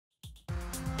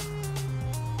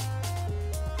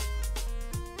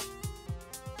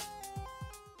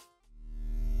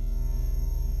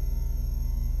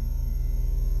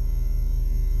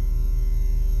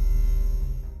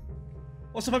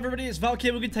What's up everybody, it's Valkia.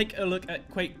 We're going to take a look at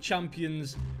Quake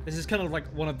Champions. This is kind of like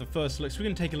one of the first looks. We're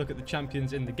going to take a look at the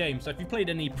champions in the game. So if you played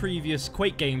any previous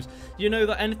Quake games, you know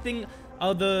that any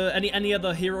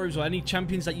other heroes or any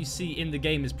champions that you see in the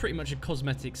game is pretty much a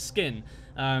cosmetic skin.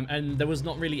 And there was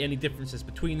not really any differences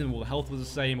between them. All the health was the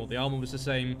same, or the armor was the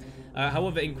same.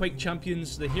 However, in Quake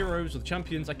Champions, the heroes or the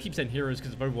champions, I keep saying heroes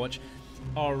because of Overwatch,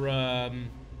 are...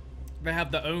 they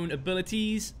have their own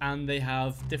abilities, and they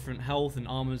have different health and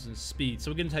armors and speed.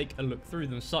 So we're going to take a look through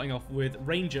them, starting off with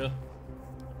Ranger.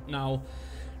 Now,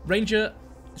 Ranger,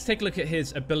 let's take a look at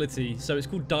his ability. So it's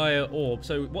called Dire Orb.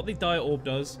 So what the Dire Orb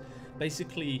does,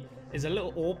 basically, is a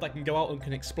little orb that can go out and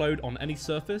can explode on any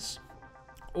surface,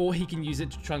 or he can use it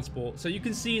to transport. So you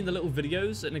can see in the little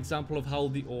videos an example of how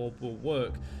the orb will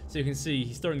work. So you can see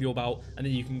he's throwing the orb out, and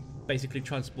then you can basically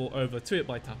transport over to it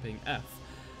by tapping F.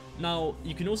 Now,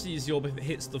 you can also use the orb if it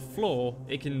hits the floor.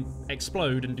 It can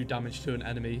explode and do damage to an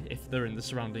enemy if they're in the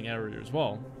surrounding area as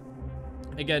well.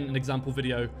 Again, an example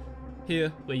video here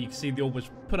where you can see the orb was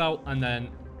put out, and then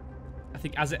I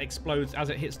think as it explodes, as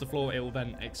it hits the floor, it will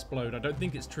then explode. I don't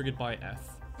think it's triggered by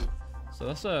F.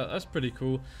 So that's pretty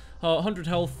cool. 100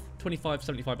 health, 25,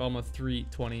 75 armor,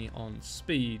 320 on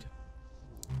speed.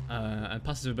 And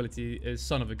passive ability is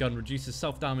Son of a Gun, reduces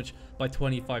self-damage by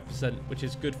 25%, which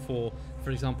is good for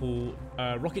example,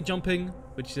 rocket jumping,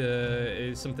 which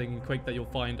is something in Quake that you'll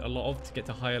find a lot of to get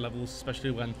to higher levels,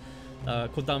 especially when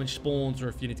cold damage spawns, or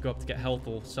if you need to go up to get health,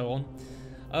 or so on.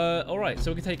 Alright,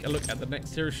 so we can take a look at the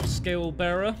next hero, Scale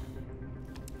Bearer.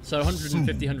 So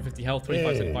 150 health,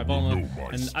 25, 75 armor,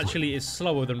 and actually is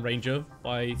slower than Ranger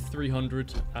by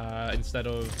 300 instead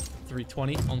of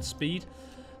 320 on speed.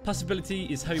 Passive ability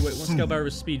is Heavyweight. Once Scale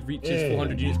Bearer's speed reaches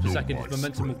 400 units per second, his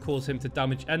momentum will cause him to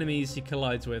damage enemies he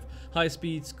collides with. Higher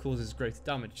speeds causes greater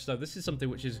damage. So this is something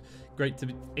which is great to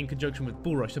be in conjunction with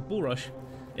Bull Rush. So Bull Rush,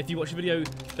 if you watch the video,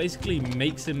 basically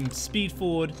makes him speed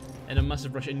forward in a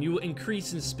massive rush, and you will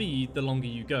increase in speed the longer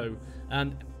you go.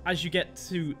 And as you get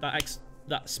to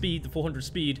that speed, the 400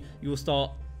 speed, you will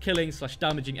start killing /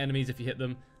 damaging enemies if you hit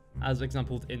them, as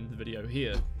exampled in the video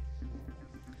here.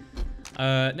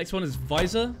 Next one is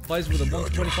Visor. Visor with a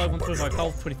 125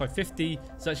 health, 2550.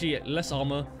 It's actually less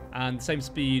armor and same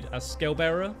speed as Scale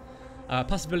Bearer.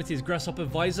 Passive ability is Grasshopper.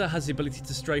 Visor has the ability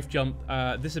to strafe jump.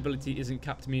 This ability isn't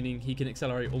capped, meaning he can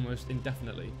accelerate almost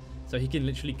indefinitely. So he can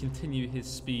literally continue his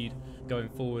speed going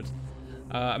forward.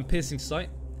 And Piercing Sight.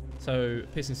 So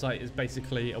Piercing Sight is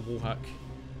basically a wall hack.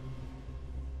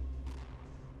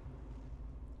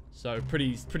 So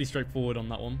pretty straightforward on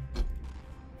that one.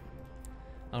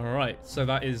 Alright, so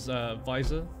that is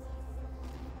Visor.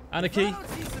 Anarchy,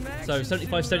 so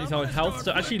 75 health,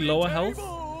 so actually lower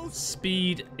health.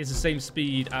 Speed is the same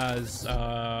speed as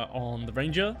on the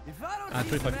Ranger. And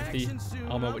 2550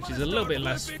 armor, which is a little bit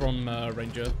less from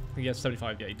Ranger. I think he has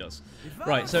 75, yeah he does.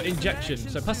 Right, so Injection,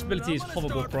 so passive ability is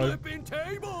Hoverball Pro.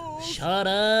 Shut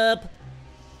up!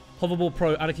 Hoverball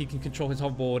Pro, Anarchy can control his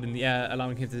hoverboard in the air,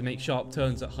 allowing him to make sharp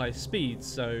turns at high speeds,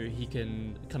 so he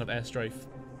can kind of air strafe.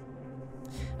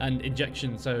 And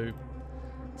Injection, so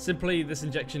simply this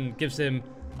injection gives him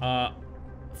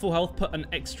full health, put an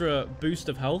extra boost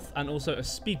of health, and also a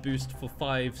speed boost for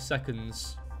 5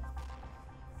 seconds.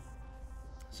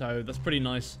 So that's pretty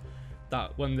nice.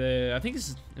 That when I think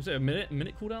is it a minute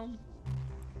cooldown?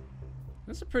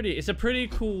 It's a pretty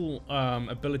cool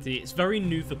ability. It's very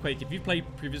new for Quake. If you've played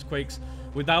previous Quakes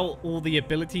without all the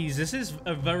abilities, this is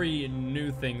a very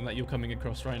new thing that you're coming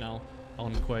across right now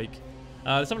on Quake.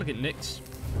 Let's have a look at Nyx.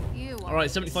 Alright,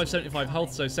 75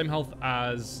 health, so same health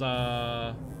as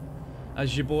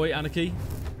your boy Anarchy.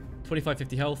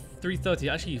 2550 health, 330,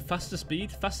 actually fastest speed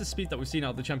that we've seen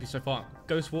out of the champion so far.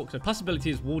 Ghost Walk, so passive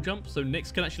ability is Wall Jump, so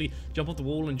Nyx can actually jump off the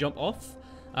wall and jump off.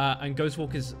 And Ghost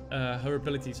Walk is her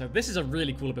ability, so this is a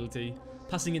really cool ability.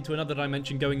 Passing into another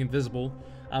dimension, going invisible.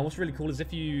 What's really cool is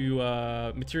if you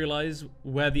materialize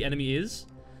where the enemy is,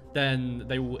 then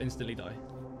they will instantly die.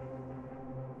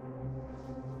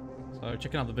 So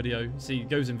checking out the video, you see he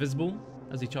goes invisible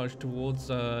as he charges towards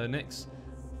Nyx.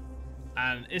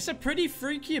 And it's a pretty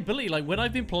freaky ability. Like when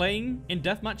I've been playing in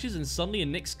death matches and suddenly a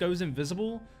Nyx goes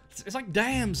invisible, it's like,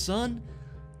 damn son.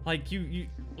 Like you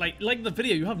like the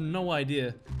video, you have no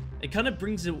idea. It kind of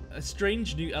brings a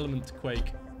strange new element to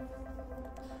Quake.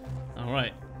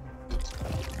 Alright.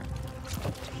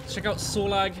 Check out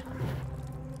Sorlag.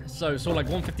 So Sorlag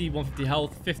 150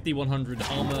 health, 100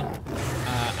 armor,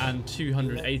 and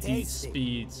 280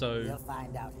 speed, so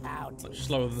much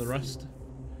slower than the rest.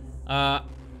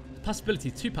 Passibility,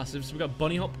 2 passives. So we've got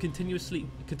Bunny Hop, continuous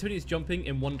jumping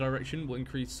in one direction will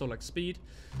increase Sorlag's speed.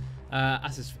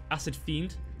 Acid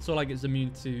Fiend, Sorlag is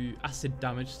immune to acid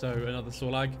damage, so another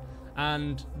Sorlag.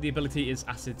 And the ability is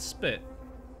Acid Spit.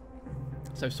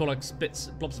 So Sorlag spits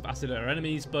blobs of acid at our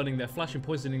enemies, burning their flesh and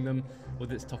poisoning them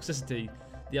with its toxicity.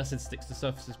 The acid sticks to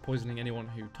surfaces, poisoning anyone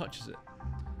who touches it,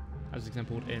 as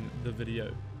exampled in the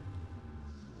video.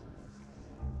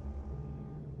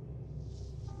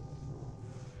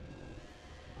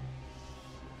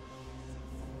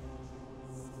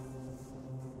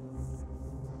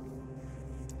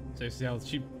 So you see how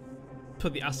she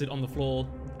put the acid on the floor,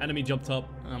 enemy jumped up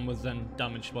and was then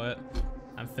damaged by it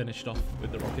and finished off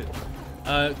with the rocket.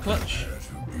 Clutch.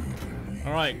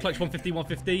 Alright, Clutch 150,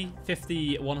 150,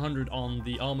 50, 100 on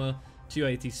the armor,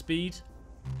 280 speed.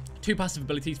 2 passive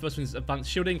abilities. First one is Advanced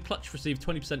Shielding. Clutch receives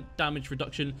 20% damage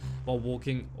reduction while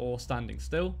walking or standing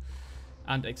still.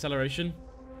 And Acceleration.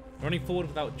 Running forward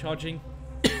without charging.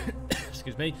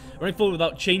 Excuse me. Running forward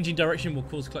without changing direction will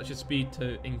cause Clutch's speed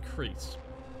to increase.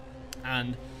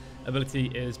 And ability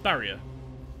is Barrier.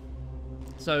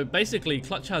 So basically,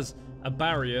 Clutch has a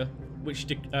barrier which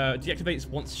deactivates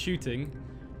once shooting,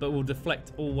 but will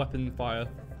deflect all weapon fire.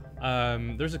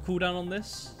 There's a cooldown on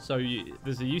this, so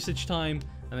there's a usage time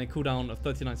and then cooldown of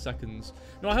 39 seconds.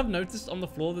 Now I have noticed on the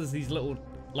floor there's these little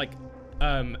like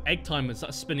egg timers that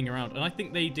are spinning around, and I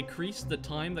think they decrease the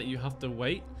time that you have to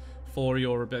wait for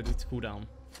your ability to cool down.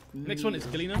 Next one is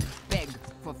Galena. Beg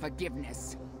for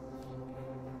forgiveness.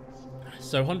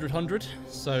 So 100, 100.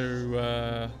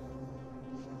 So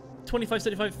 25,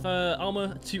 75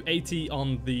 armor, 280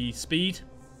 on the speed.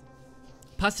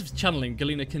 Passive channeling.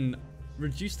 Galena can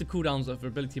reduce the cooldowns of her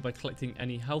ability by collecting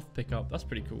any health pickup. That's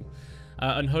pretty cool.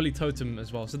 Unholy Totem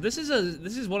as well. So this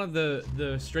is one of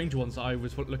the strange ones that I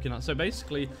was looking at. So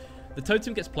basically, the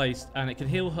totem gets placed and it can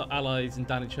heal her allies and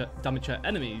damage her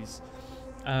enemies.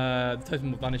 The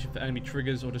totem will vanish if the enemy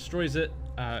triggers or destroys it,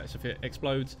 so if it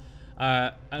explodes.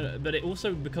 But it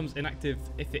also becomes inactive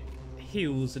if it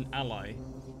heals an ally.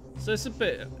 So it's a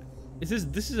bit. This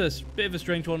is a bit of a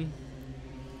strange one.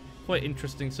 Quite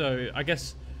interesting. So I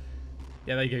guess,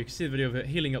 yeah, there you go. You can see the video of it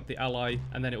healing up the ally,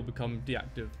 and then it will become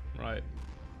deactive, right?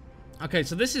 Okay,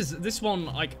 so this one.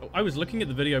 Like, I was looking at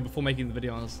the video before making the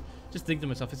video, and I was just thinking to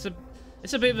myself, it's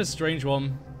a bit of a strange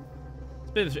one.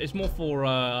 It's more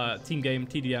for team game,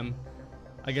 TDM.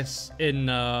 I guess in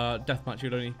deathmatch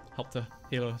you'd only help to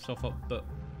heal yourself up, but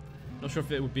not sure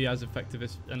if it would be as effective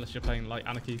unless you're playing like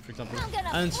Anarchy, for example.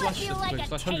 And slash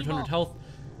 100 health,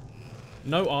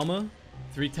 no armor,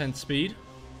 310 speed.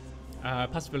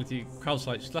 Passive ability Crouch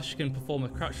Slide. Slash can perform a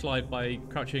crouch slide by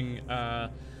crouching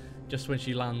just when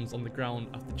she lands on the ground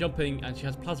after jumping, and she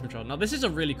has plasma trail. Now this is a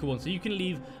really cool one. So you can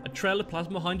leave a trail of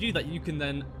plasma behind you that you can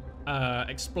then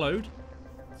explode.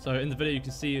 So in the video you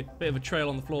can see a bit of a trail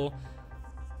on the floor,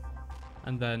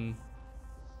 and then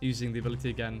using the ability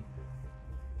again,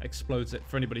 explodes it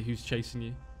for anybody who's chasing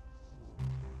you.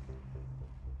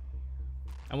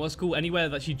 And what's cool, anywhere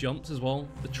that she jumps as well,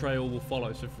 the trail will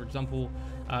follow. So for example,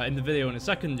 in the video in a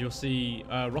second, you'll see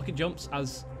rocket jumps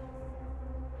as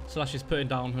Slash is putting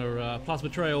down her plasma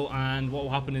trail, and what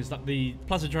will happen is that the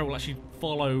plasma trail will actually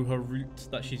follow her route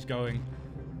that she's going.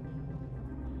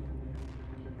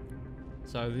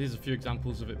 So here's a few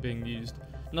examples of it being used.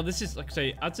 Now this is, like I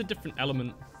say, adds a different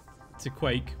element to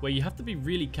Quake, where you have to be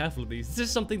really careful of these. This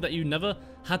is something that you never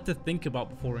had to think about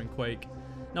before in Quake.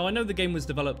 Now I know the game was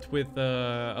developed with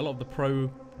a lot of the pro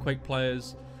Quake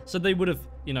players, so they would have,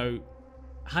 you know,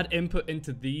 had input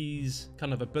into these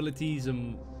kind of abilities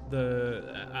and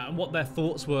what their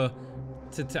thoughts were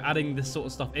to adding this sort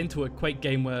of stuff into a Quake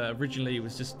game, where originally it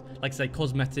was just, like I say,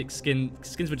 cosmetic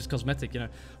skins were just cosmetic. You know,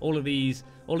 all of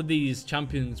these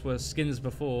champions were skins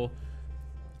before,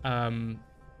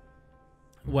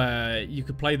 where you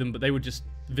could play them, but they were just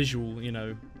visual. You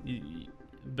know,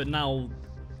 but now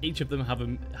each of them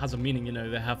has a meaning. You know,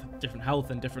 they have different health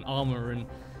and different armor and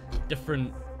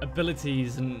different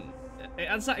abilities, and it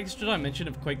adds that extra dimension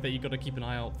of Quake that you got to keep an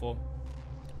eye out for.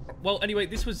 Well, anyway,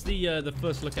 this was the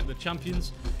first look at the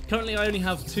champions. Currently, I only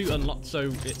have 2 unlocked,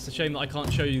 so it's a shame that I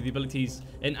can't show you the abilities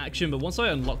in action. But once I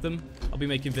unlock them, I'll be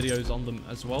making videos on them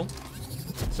as well.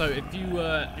 So if you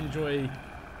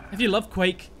if you love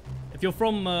Quake, if you're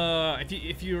from,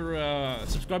 if you're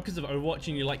subscribed because of Overwatch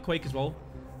and you like Quake as well,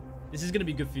 this is going to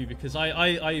be good for you, because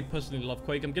I personally love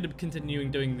Quake. I'm going to be continuing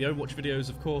doing the Overwatch videos,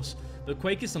 of course, but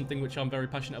Quake is something which I'm very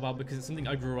passionate about because it's something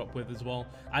I grew up with as well.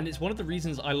 And it's one of the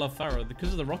reasons I love Pharah,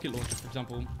 because of the rocket launcher, for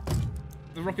example.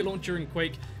 The rocket launcher in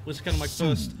Quake was kind of my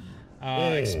first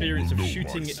experience of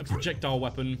shooting a projectile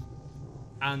weapon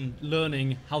and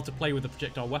learning how to play with a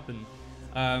projectile weapon.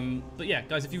 But yeah,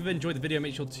 guys, if you've enjoyed the video,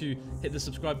 make sure to hit the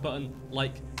subscribe button,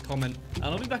 like, comment, and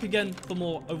I'll be back again for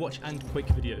more Overwatch and Quake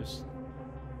videos.